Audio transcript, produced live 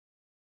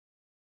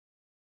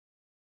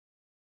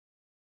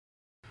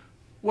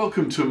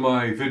Welcome to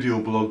my video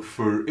blog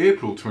for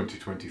April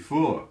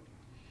 2024.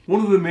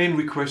 One of the main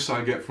requests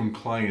I get from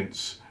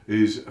clients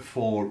is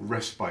for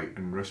respite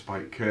and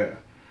respite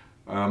care.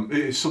 It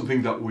is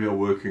something that we are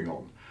working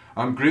on.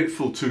 I'm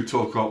grateful to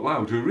Talk Out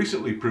Loud, who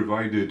recently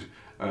provided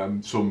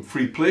some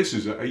free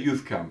places at a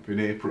youth camp in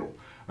April,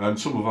 and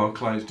some of our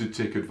clients did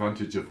take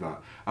advantage of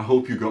that. I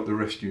hope you got the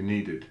rest you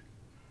needed.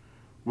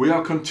 We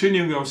are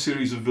continuing our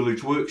series of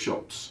village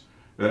workshops,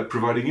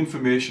 providing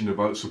information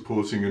about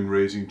supporting and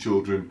raising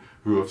children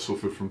who have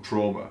suffered from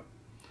trauma.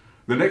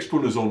 The next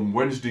one is on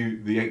Wednesday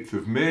the 8th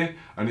of May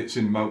and it's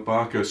in Mount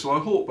Barker, so I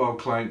hope our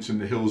clients in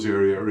the Hills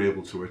area are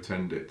able to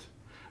attend it.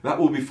 That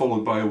will be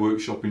followed by a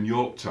workshop in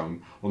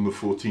Yorktown on the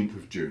 14th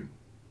of June.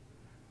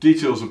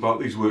 Details about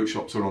these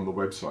workshops are on the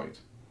website.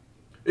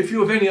 If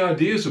you have any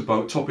ideas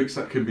about topics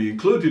that can be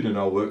included in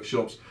our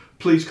workshops,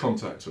 please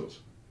contact us.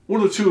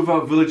 One or two of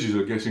our villages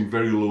are getting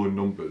very low in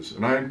numbers,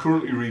 and I am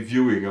currently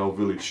reviewing our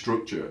village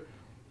structure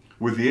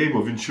with the aim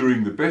of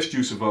ensuring the best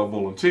use of our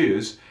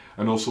volunteers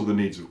and also the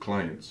needs of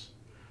clients.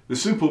 The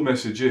simple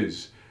message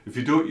is, if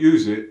you don't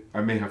use it,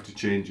 I may have to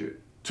change it.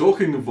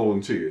 Talking of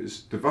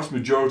volunteers, the vast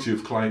majority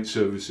of client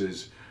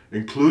services,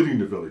 including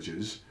the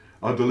villages,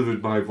 are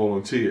delivered by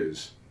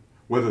volunteers,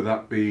 whether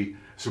that be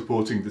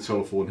supporting the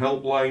telephone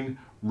helpline,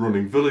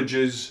 running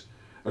villages,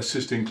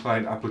 assisting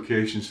client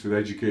applications for the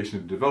Education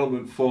and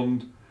Development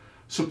Fund,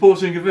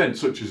 supporting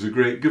events such as a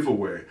great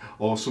giveaway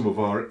or some of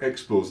our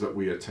expos that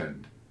we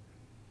attend.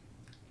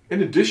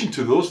 In addition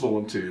to those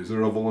volunteers,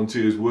 there are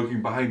volunteers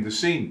working behind the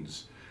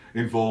scenes,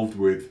 involved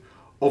with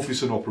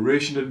office and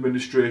operation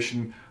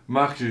administration,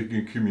 marketing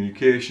and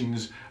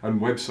communications, and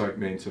website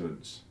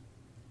maintenance.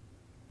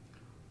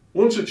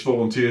 One such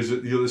volunteer is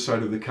at the other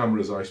side of the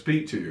camera as I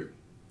speak to you.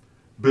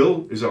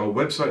 Bill is our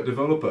website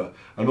developer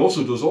and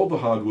also does all the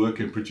hard work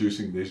in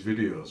producing these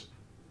videos.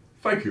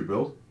 Thank you,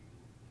 Bill.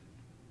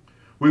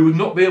 We would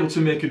not be able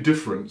to make a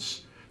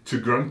difference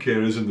to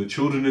grandcarers and the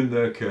children in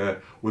their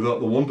care without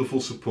the wonderful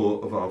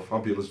support of our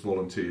fabulous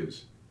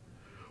volunteers.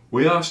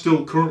 We are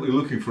still currently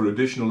looking for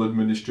additional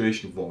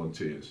administration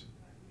volunteers.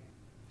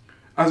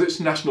 As it's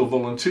National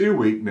Volunteer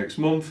Week next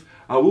month,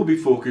 I will be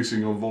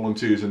focusing on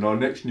volunteers in our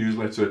next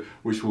newsletter,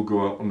 which will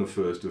go out on the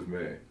 1st of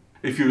May.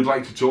 If you would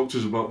like to talk to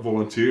us about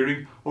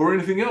volunteering or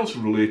anything else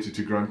related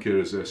to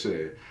Grandcarers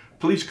SA,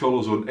 please call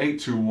us on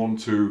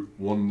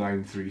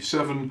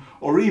 8212-1937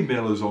 or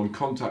email us on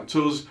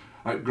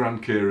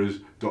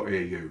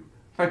contactus@grandcarers.au.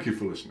 Thank you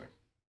for listening.